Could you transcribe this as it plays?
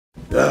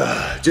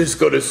Just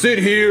gonna sit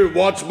here and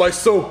watch my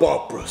soap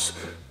operas.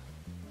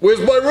 Where's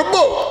my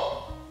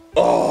remote?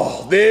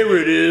 Oh, there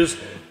it is.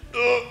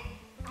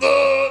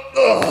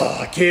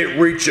 I can't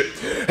reach it.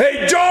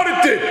 Hey,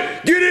 Jonathan,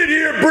 get in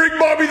here and bring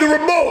Mommy the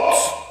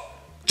remotes.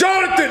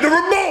 Jonathan, the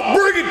remote,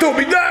 bring it to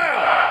me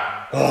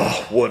now.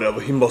 Oh, whatever,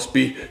 he must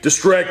be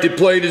distracted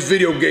playing his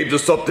video games or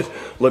something.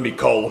 Let me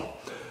call him.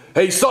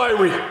 Hey,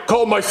 Siri,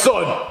 call my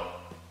son.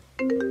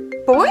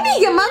 Boydie,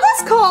 your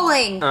mother's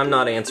calling. I'm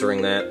not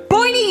answering that.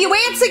 Boydie, you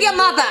answer your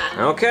mother.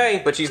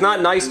 Okay, but she's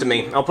not nice to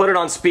me. I'll put it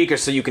on speaker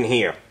so you can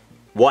hear.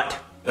 What?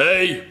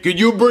 Hey, can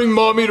you bring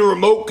Mommy the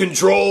remote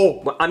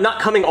control? Well, I'm not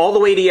coming all the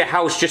way to your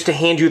house just to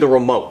hand you the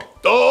remote.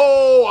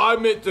 Oh, I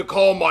meant to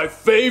call my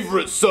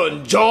favorite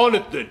son,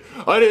 Jonathan.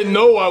 I didn't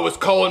know I was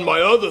calling my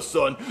other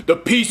son the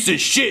piece of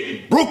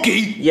shit,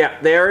 Brookie. Yeah,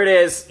 there it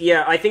is.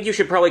 Yeah, I think you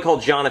should probably call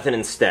Jonathan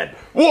instead.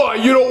 Why,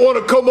 you don't want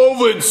to come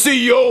over and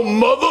see your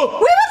mother? We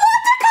would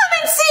love to come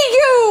and see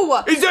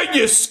you! Is that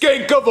your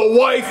skank of a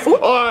wife?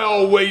 I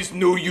always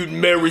knew you'd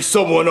marry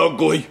someone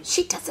ugly.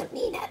 She doesn't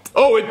mean it.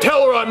 Oh, and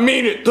tell her I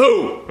mean it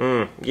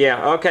too.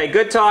 Yeah, okay,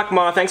 good talk,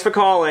 Ma. Thanks for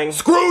calling.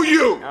 Screw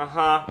you!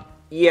 Uh-huh.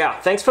 Yeah,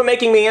 thanks for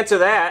making me answer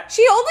that.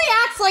 She only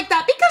acts like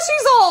that because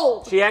she's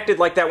old. She acted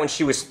like that when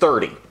she was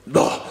 30.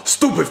 Ugh,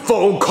 stupid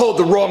phone called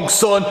the wrong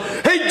son.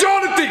 Hey,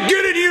 Jonathan,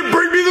 get in here and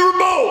bring me the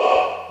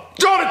remote!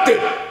 Jonathan!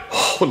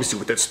 Oh, let me see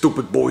what that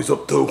stupid boy's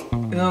up to.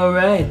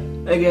 Alright,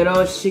 I got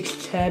all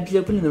 6 tabs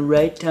open in the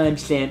right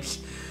timestamps.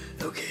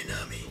 Okay,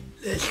 Nami,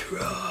 let's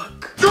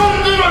rock.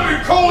 Jonathan, I've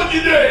been calling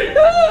your name!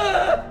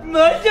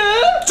 Mother?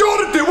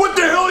 Jonathan, what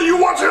the hell are you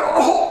watching?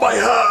 Oh, my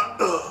heart.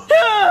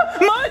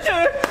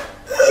 Mother!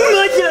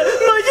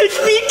 Mother,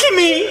 speak to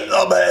me!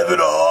 I'm having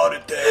a heart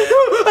attack.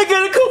 I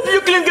got a cool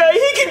Brooklyn guy,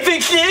 he can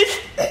fix this!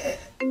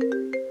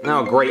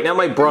 Oh, great, now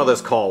my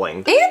brother's calling.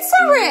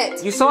 Answer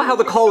it! You saw how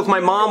the call with my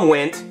mom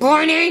went.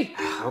 Boydie!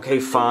 Okay,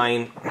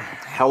 fine.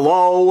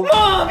 Hello?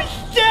 Mom's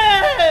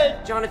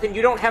dead! Jonathan,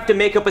 you don't have to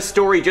make up a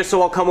story just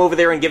so I'll come over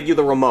there and give you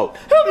the remote.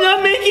 I'm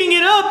not making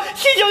it up!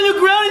 She's on the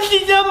ground and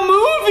she's not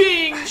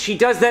moving! She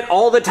does that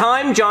all the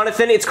time,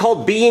 Jonathan. It's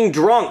called being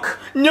drunk.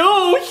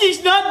 No,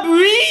 she's not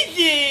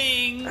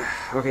breathing!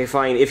 Okay,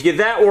 fine. If you're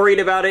that worried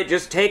about it,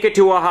 just take her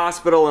to a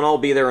hospital and I'll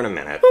be there in a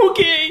minute.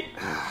 Okay.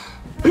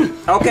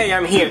 Okay,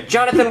 I'm here.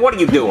 Jonathan, what are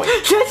you doing?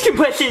 Chest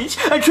compressions!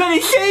 I'm trying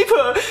to save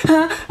her!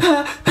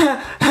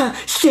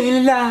 Stay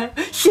alive!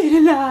 Stay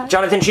alive!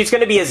 Jonathan, she's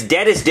gonna be as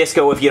dead as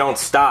disco if you don't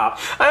stop.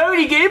 I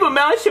already gave her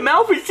mouth to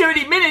mouth for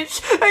 30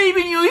 minutes! I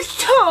even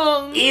used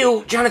tongue!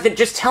 Ew, Jonathan,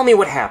 just tell me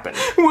what happened.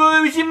 Well, I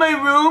was in my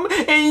room,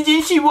 and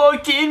then she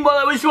walked in while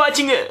I was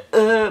watching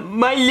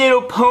My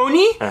Little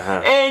Pony,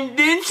 and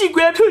then she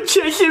grabbed her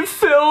chest and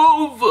fell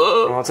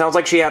over. Well, it sounds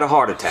like she had a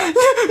heart attack.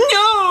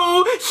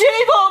 No!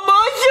 Save our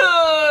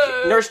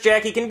mother! Nurse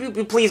Jackie, can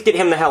you please get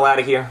him the hell out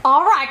of here?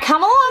 Alright,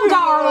 come along,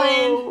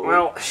 darling.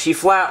 Well, she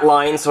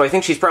flatlined, so I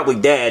think she's probably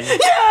dead.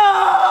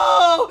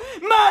 No!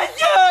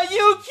 Mother,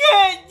 you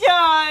can't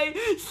die!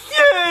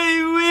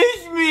 Stay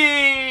with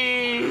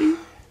me!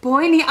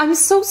 Boydie, I'm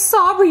so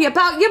sorry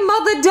about your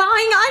mother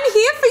dying. I'm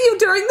here for you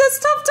during this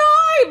tough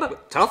time.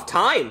 Tough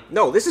time?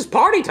 No, this is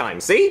party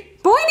time, see?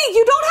 Boydie,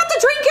 you don't have to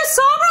drink your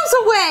sorrows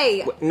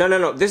away.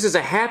 No, this is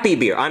a happy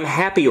beer. I'm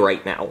happy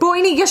right now.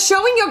 Boydie, you're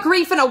showing your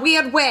grief in a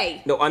weird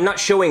way. No, I'm not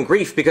showing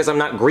grief because I'm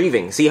not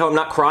grieving. See how I'm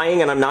not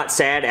crying and I'm not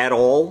sad at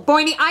all?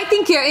 Boydie, I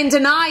think you're in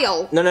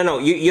denial. No,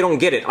 you don't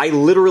get it. I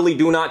literally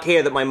do not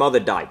care that my mother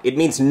died. It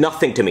means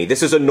nothing to me.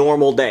 This is a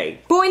normal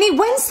day. Boydie,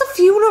 when's the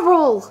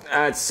funeral?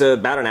 It's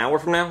about an hour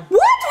from now. What? We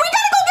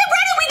gotta go get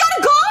ready. We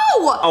gotta go.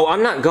 Oh,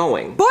 I'm not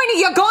going. Boydie,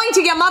 you're going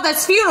to your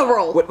mother's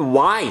funeral.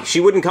 Why? She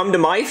wouldn't come to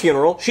my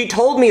funeral. She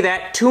told me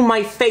that to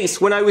my face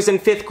when I was in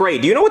 5th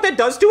grade. Do you know what that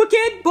does to a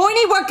kid?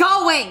 Boydie, we're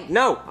going.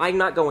 No, I'm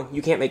not going.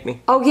 You can't make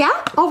me. Oh, yeah?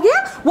 Oh,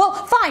 yeah? Well,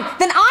 fine.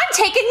 Then I'm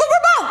taking the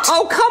remote.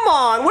 Oh, come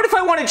on. What if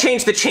I want to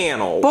change the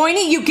channel?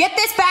 Boydie, you get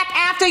this back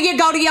after you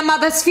go to your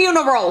mother's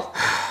funeral.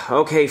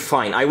 Okay,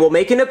 fine. I will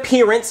make an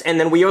appearance and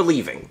then we are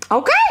leaving.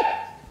 Okay.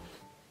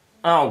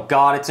 Oh,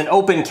 God, it's an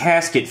open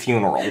casket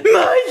funeral. Mother,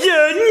 no!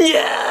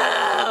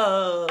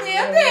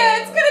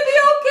 It's gonna be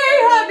okay,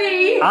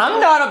 honey. I'm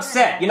not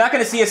upset. You're not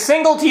going to see a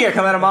single tear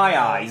come out of my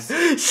eyes.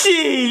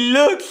 She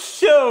looks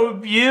so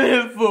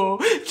beautiful,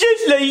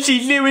 just like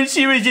she did when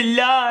she was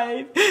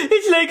alive.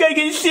 It's like I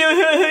can still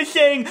hear her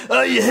saying,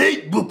 "I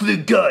hate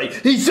Brooklyn guy.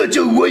 He's such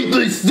a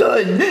weightless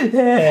son."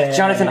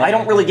 Jonathan, I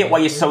don't really get why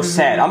you're so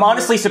sad. I'm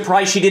honestly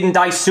surprised she didn't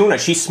die sooner.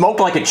 She smoked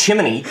like a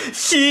chimney.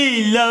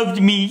 She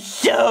loved me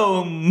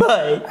so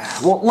much.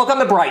 Well, look on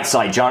the bright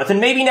side, Jonathan.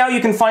 Maybe now you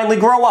can finally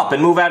grow up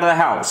and move out of the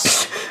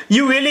house.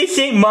 You really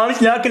think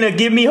Mom's not gonna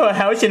give me her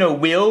house in a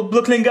will,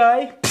 Brooklyn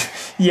guy?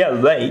 Yeah,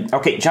 right.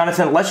 Okay,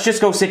 Jonathan, let's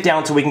just go sit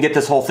down so we can get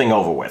this whole thing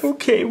over with.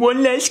 Okay,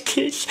 one last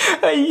kiss.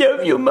 I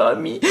love you,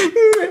 Mommy.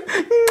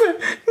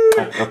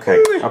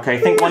 Okay, I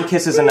think one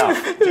kiss is enough.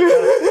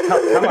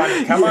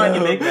 Come on,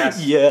 you big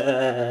mess.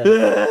 Yeah. Come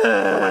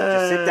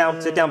on,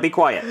 just sit down, be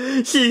quiet.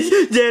 She's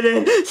dead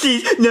and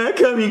she's not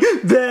coming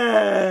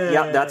back.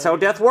 Yeah, that's how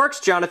death works,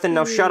 Jonathan.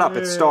 Now shut up,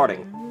 it's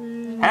starting.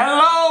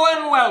 Hello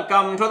and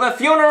welcome to the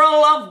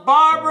funeral of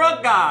Barbara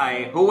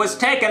Guy, who was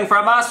taken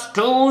from us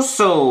too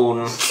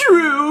soon.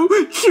 True.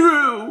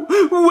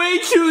 Way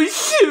too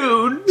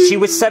soon. She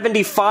was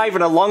 75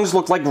 and her lungs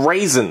looked like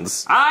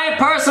raisins. I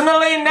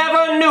personally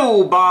never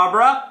knew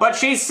Barbara, but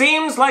she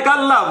seems like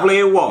a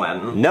lovely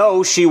woman.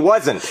 No, she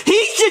wasn't.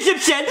 He's just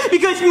upset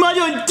because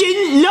Mother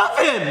didn't love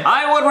him.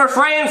 I would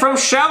refrain from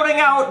shouting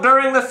out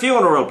during the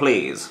funeral,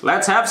 please.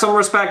 Let's have some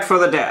respect for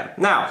the dead.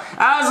 Now,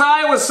 as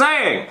I was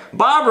saying,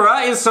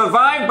 Barbara is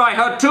survived by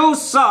her 2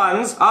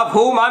 sons, of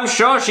whom I'm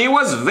sure she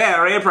was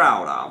very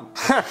proud of.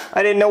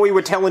 I didn't know we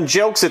were telling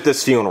jokes at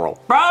this funeral.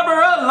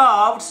 Barbara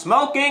loved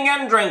smoking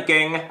and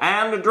drinking,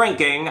 and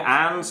drinking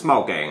and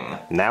smoking.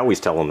 Now he's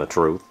telling the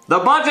truth. The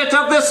budget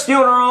of this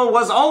funeral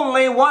was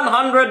only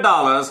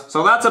 $100,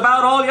 so that's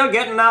about all you're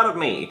getting out of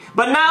me.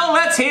 But now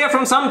let's hear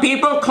from some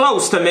people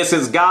close to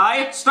Mrs.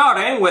 Guy,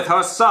 starting with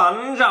her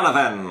son,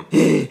 Jonathan.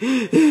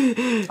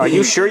 Are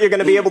you sure you're going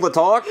to be able to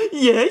talk?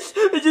 Yes,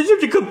 I just have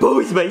to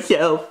compose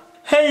myself.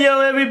 Hello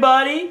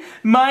everybody,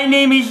 my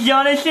name is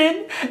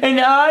Jonathan,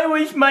 and I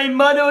was my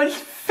mother's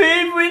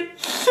favorite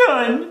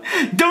son.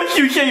 Don't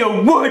you say a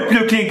word,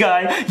 Brooklyn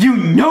Guy. You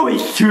know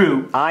it's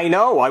true. I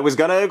know, I was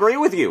gonna agree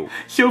with you.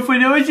 So for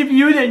those of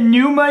you that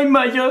knew my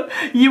mother,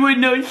 you would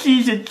know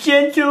she's a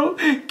gentle,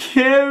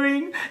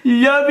 caring,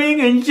 loving,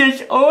 and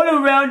just all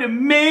around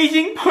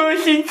amazing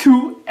person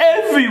to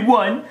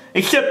everyone.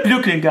 Except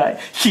Brooklyn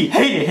Guy. She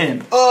hated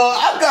him.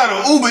 I got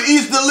an Uber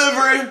Eats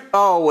delivery.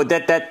 Oh,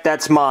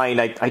 that's mine.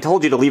 I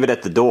told you to leave it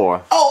at the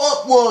door.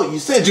 Oh, well, you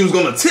said you was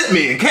gonna tip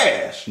me in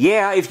cash.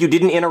 Yeah, if you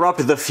didn't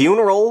interrupt the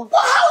funeral.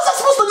 Well, how was I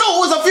supposed to know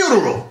it was a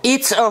funeral?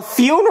 It's a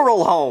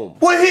funeral home.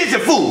 Well, here's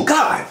your food,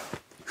 God.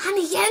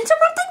 Honey, you're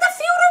interrupting the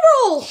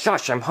funeral.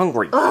 Shush, I'm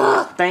hungry.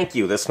 Thank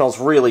you, this smells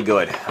really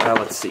good.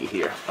 Let's see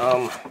here.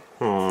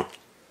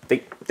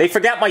 They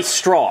forgot my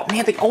straw.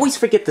 Man, they always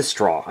forget the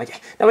straw.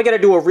 Now I gotta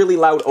do a really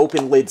loud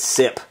open lid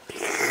sip.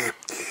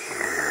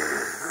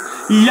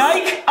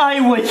 Like I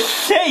was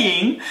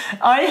saying,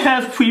 I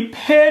have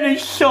prepared a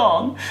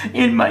song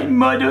in my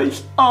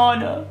mother's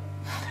honor.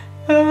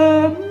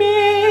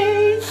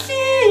 Amazing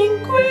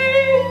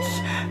grace,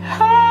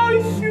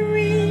 how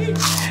sweet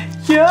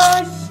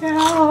your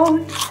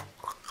sound.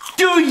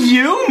 Do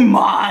you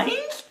mind?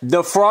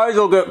 The fries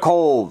will get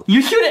cold.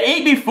 You should have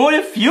ate before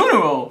the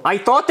funeral. I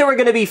thought there were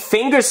gonna be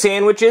finger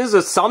sandwiches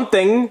or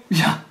something.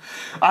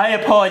 I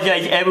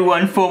apologize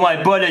everyone for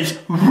my brother's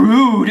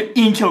rude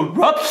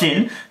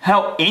interruption.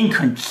 How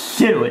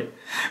inconsiderate.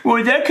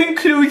 Well, that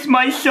concludes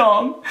my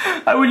song.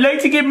 I would like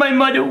to give my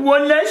mother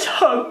one last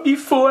hug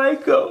before I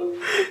go.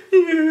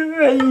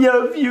 I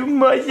love you,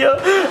 Mother.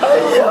 I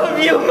love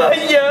you,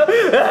 Mother.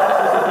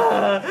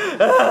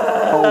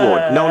 Oh,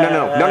 Lord. No,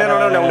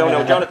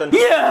 Jonathan.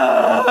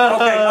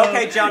 Yeah.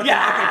 Okay, Jonathan.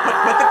 Yeah.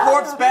 Okay, put the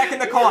corpse back in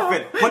the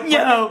coffin.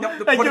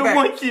 I don't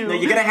want to. No,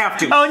 you're gonna have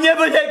to. I'll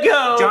never let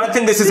go.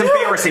 Jonathan, this is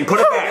embarrassing.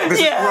 Put it back. This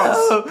is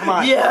gross. Come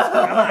on.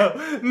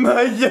 Yeah.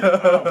 Mother.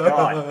 Oh,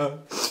 God.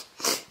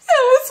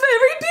 That was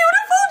very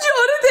beautiful,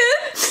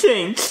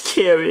 Jonathan. Thanks,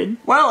 Karen.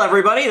 Well,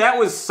 everybody, that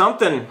was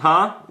something,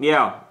 huh?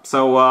 Yeah.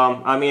 So,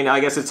 I mean, I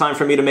guess it's time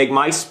for me to make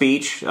my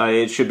speech.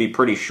 It should be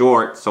pretty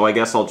short, so I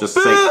guess I'll just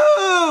say...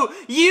 Boo!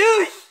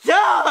 You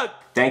suck!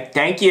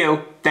 Thank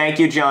you. Thank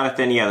you,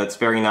 Jonathan. Yeah, that's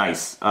very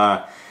nice.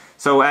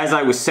 So, as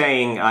I was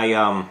saying,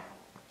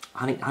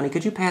 Honey,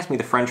 could you pass me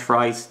the French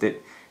fries? They're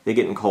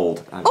getting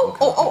cold.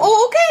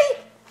 Okay.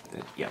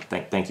 Yeah,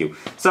 thank you.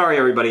 Sorry,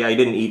 everybody, I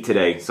didn't eat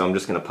today, so I'm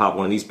just gonna pop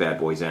one of these bad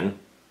boys in.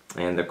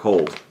 And they're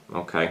cold.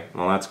 Okay,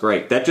 well, that's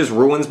great. That just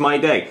ruins my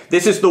day.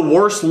 This is the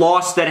worst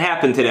loss that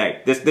happened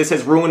today. This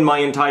has ruined my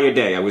entire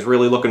day. I was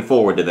really looking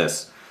forward to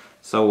this.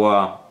 So,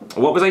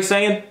 what was I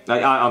saying?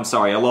 I'm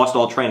sorry, I lost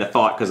all train of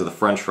thought because of the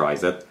French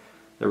fries. That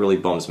really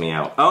bums me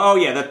out. Oh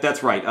yeah,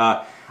 that's right.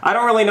 I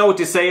don't really know what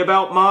to say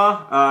about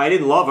Ma. I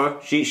didn't love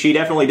her. She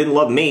definitely didn't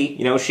love me.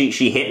 You know, she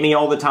hit me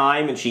all the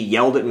time, and she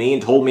yelled at me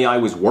and told me I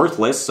was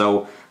worthless,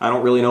 so I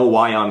don't really know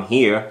why I'm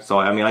here. So,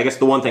 I mean, I guess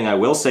the one thing I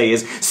will say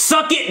is,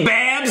 suck it,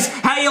 Babs!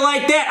 How you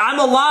like that? I'm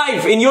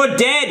alive, and you're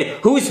dead!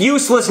 Who's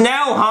useless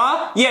now,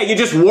 huh? Yeah, you're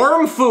just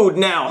worm food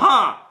now,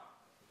 huh?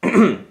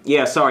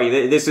 Yeah,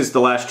 sorry, this is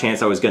the last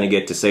chance I was gonna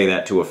get to say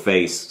that to a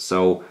face,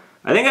 so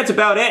I think that's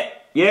about it.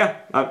 Yeah.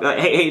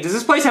 Hey, does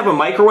this place have a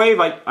microwave?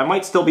 I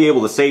might still be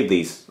able to save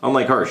these.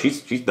 Unlike her,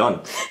 she's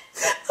done.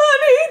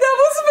 Honey, that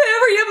was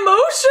very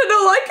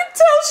emotional. I could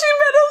tell she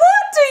meant a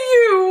lot to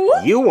you.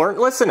 You weren't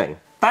listening.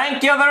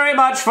 Thank you very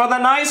much for the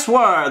nice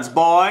words,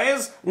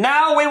 boys.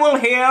 Now we will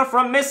hear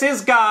from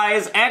Mrs.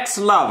 Guy's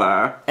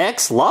ex-lover.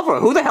 Ex-lover?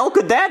 Who the hell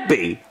could that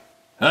be?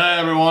 Hey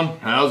everyone,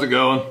 how's it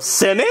going?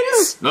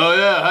 Simmons? Oh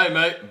yeah, hey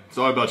mate.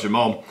 Sorry about your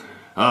mom.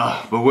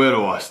 But where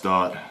do I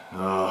start?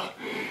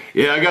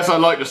 Yeah, I guess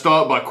I'd like to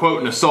start by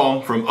quoting a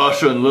song from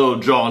Usher and Lil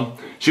Jon.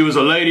 She was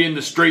a lady in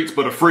the streets,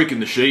 but a freak in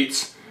the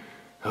sheets.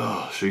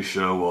 Oh, she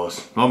sure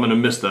was. I'm gonna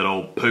miss that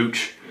old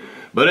pooch.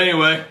 But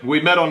anyway, we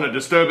met on a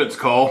disturbance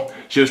call.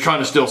 She was trying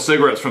to steal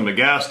cigarettes from the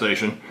gas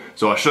station.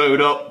 So I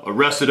showed up,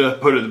 arrested her,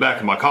 put her in the back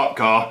of my cop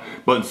car.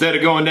 But instead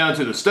of going down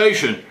to the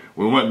station,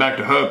 we went back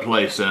to her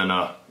place and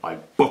I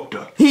booked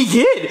her. He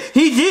did!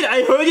 He did!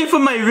 I heard it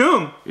from my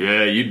room!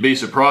 Yeah, you'd be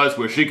surprised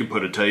where she could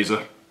put a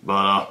taser.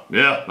 But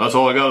yeah, that's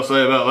all I gotta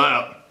say about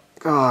that.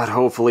 God,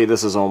 hopefully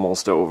this is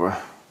almost over.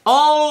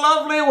 All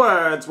lovely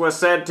words were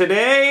said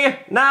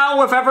today.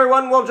 Now if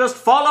everyone will just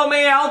follow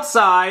me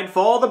outside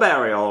for the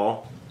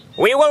burial.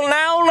 We will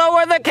now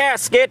lower the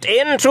casket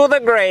into the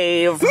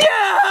grave. No!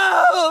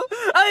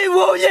 I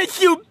won't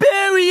let you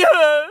bury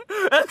her!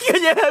 I'm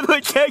gonna have her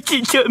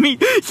taken to me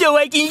so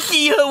I can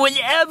see her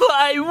whenever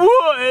I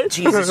want!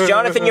 Jesus,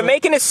 Jonathan, you're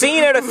making a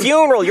scene at a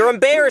funeral. You're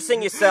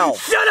embarrassing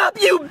yourself. Shut up,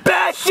 you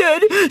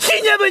bastard!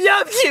 She never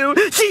loved you!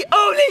 She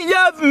only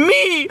loved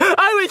me!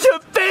 I was her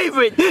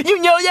favorite! You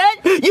know that?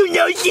 You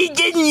know she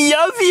didn't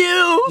love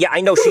you! Yeah,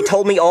 I know. She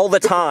told me all the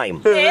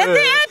time. There,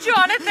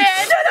 Jonathan!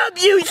 Shut up,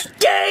 you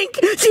skank!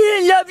 She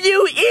didn't love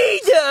you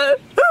either!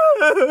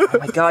 Oh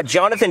my God,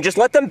 Jonathan, just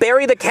let them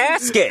bury the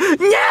casket. Never!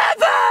 We'll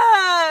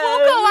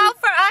go out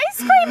for ice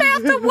cream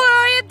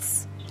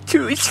afterwards!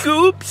 2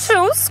 scoops?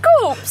 2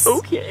 scoops!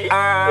 Okay.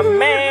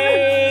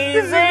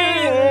 Amazing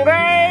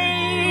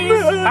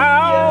grace,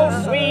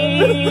 how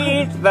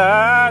sweet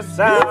the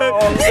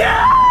sound.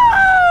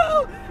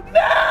 No!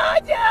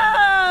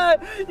 Mother!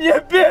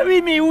 You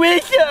bury me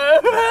with her!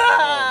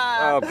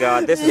 Oh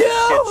God, this is a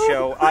shit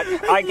show.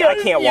 I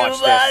can't watch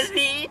this.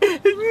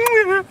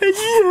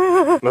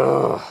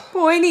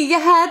 Boynie, you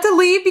had to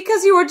leave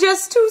because you were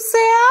just too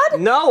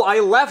sad? No, I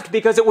left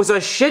because it was a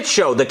shit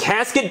show. The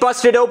casket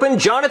busted open,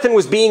 Jonathan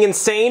was being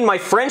insane, my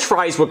french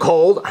fries were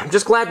cold. I'm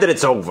just glad that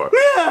it's over.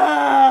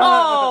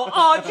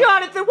 Oh,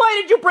 Jonathan,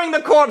 why did you bring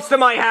the corpse to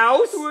my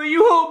house? Will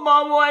you hold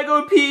Mom while I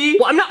go pee?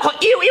 Well, I'm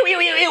not. Ew,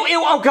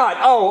 oh God,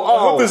 I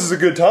hope this is a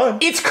good time.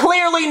 It's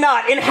clearly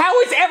not, and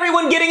how is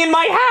everyone getting in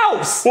my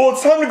house? Well,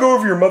 it's time to go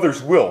over your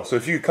mother's will, so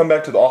if you could come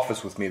back to the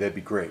office with me, that'd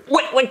be great.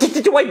 What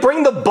do I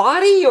bring the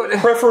body? Or...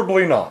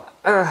 Preferably not.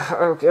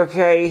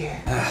 Okay.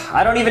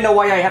 I don't even know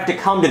why I have to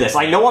come to this.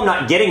 I know I'm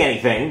not getting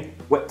anything.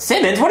 What,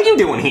 Simmons, what are you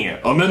doing here?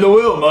 I'm in the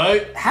will,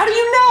 mate. How do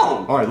you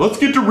know? Alright, let's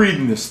get to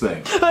reading this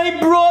thing. I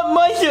brought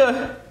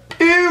Mother.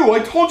 Ew, I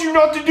told you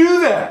not to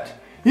do that.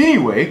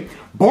 Anyway,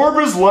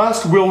 Barbara's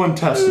last will and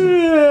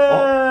testament.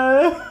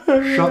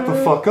 Shut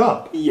the fuck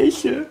up. Yes,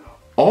 sir.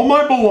 All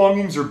my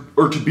belongings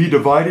are to be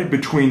divided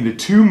between the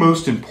 2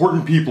 most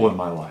important people in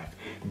my life.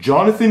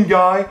 Jonathan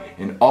Guy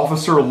and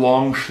Officer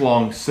Long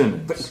Schlong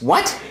Simmons.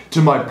 What?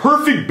 To my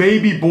perfect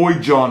baby boy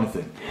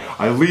Jonathan,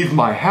 I leave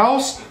my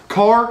house,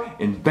 car,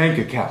 and bank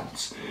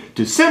accounts.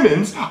 To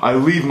Simmons, I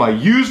leave my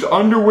used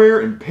underwear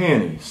and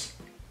panties.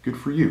 Good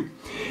for you.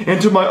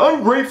 And to my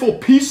ungrateful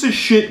piece of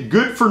shit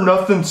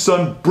good-for-nothing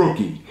son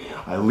Brookie,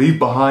 I leave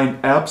behind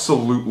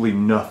absolutely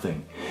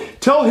nothing.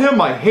 Tell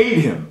him I hate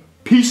him.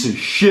 Piece of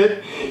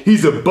shit.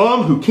 He's a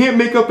bum who can't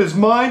make up his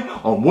mind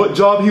on what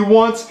job he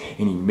wants,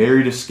 and he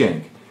married a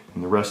skank.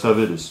 And the rest of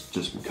it is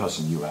just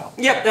cussing you out.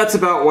 Yep, that's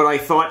about what I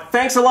thought.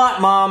 Thanks a lot,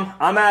 Mom.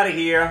 I'm out of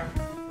here.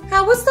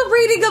 How was the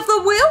reading of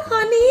the will,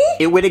 honey?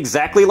 It went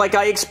exactly like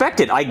I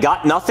expected. I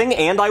got nothing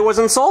and I was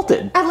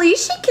insulted. At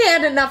least she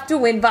cared enough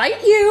to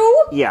invite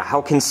you. Yeah,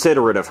 how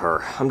considerate of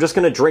her. I'm just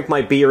gonna drink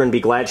my beer and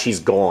be glad she's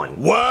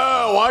gone.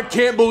 Wow, I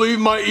can't believe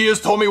my ears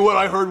told me what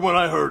I heard when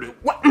I heard it.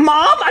 What,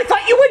 Mom? I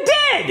thought you were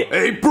dead!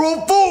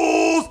 April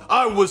Fools!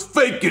 I was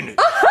faking it.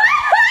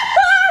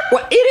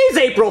 Well, it is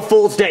April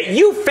Fool's Day.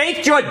 You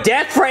faked your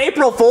death for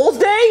April Fool's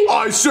Day?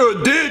 I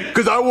sure did,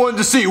 because I wanted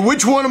to see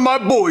which one of my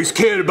boys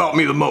cared about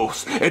me the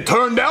most. It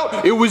turned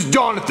out it was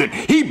Jonathan.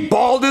 He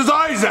bawled his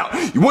eyes out.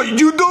 What did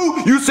you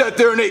do? You sat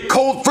there and ate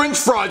cold french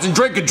fries and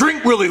drank a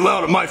drink really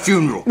loud at my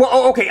funeral.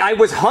 Well, okay, I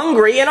was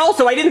hungry, and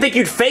also I didn't think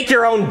you'd fake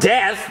your own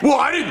death. Well,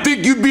 I didn't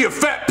think you'd be a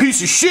fat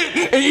piece of shit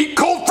and eat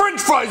cold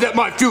french fries at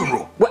my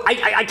funeral. Well,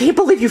 I can't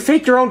believe you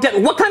faked your own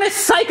death. What kind of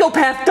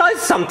psychopath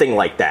does something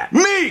like that?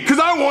 Me, because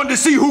I wanted to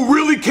see who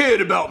really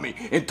cared about me.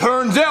 It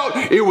turns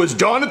out it was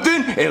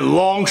Jonathan and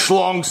Long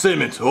Schlong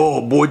Simmons.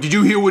 Oh boy, did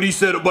you hear what he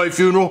said at my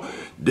funeral?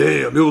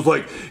 Damn, it was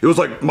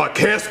like my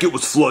casket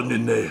was flooding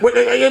in there.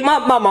 Wait,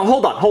 Mom,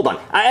 hold on.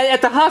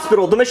 At the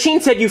hospital, the machine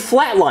said you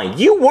flatlined.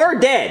 You were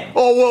dead.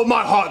 Oh, well,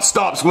 my heart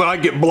stops when I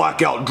get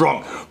blackout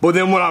drunk. But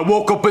then when I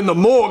woke up in the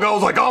morgue, I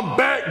was like, I'm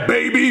back,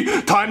 baby.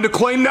 Time to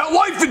claim that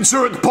life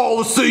insurance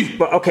policy.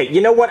 Well, okay,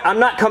 you know what? I'm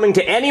not coming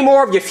to any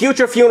more of your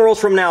future funerals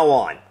from now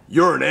on.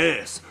 You're an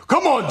ass.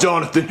 Come on,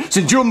 Jonathan.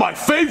 Since you're my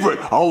favorite,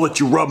 I'll let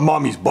you rub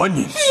Mommy's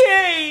bunions.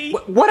 Yay!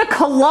 What a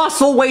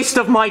colossal waste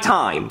of my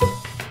time.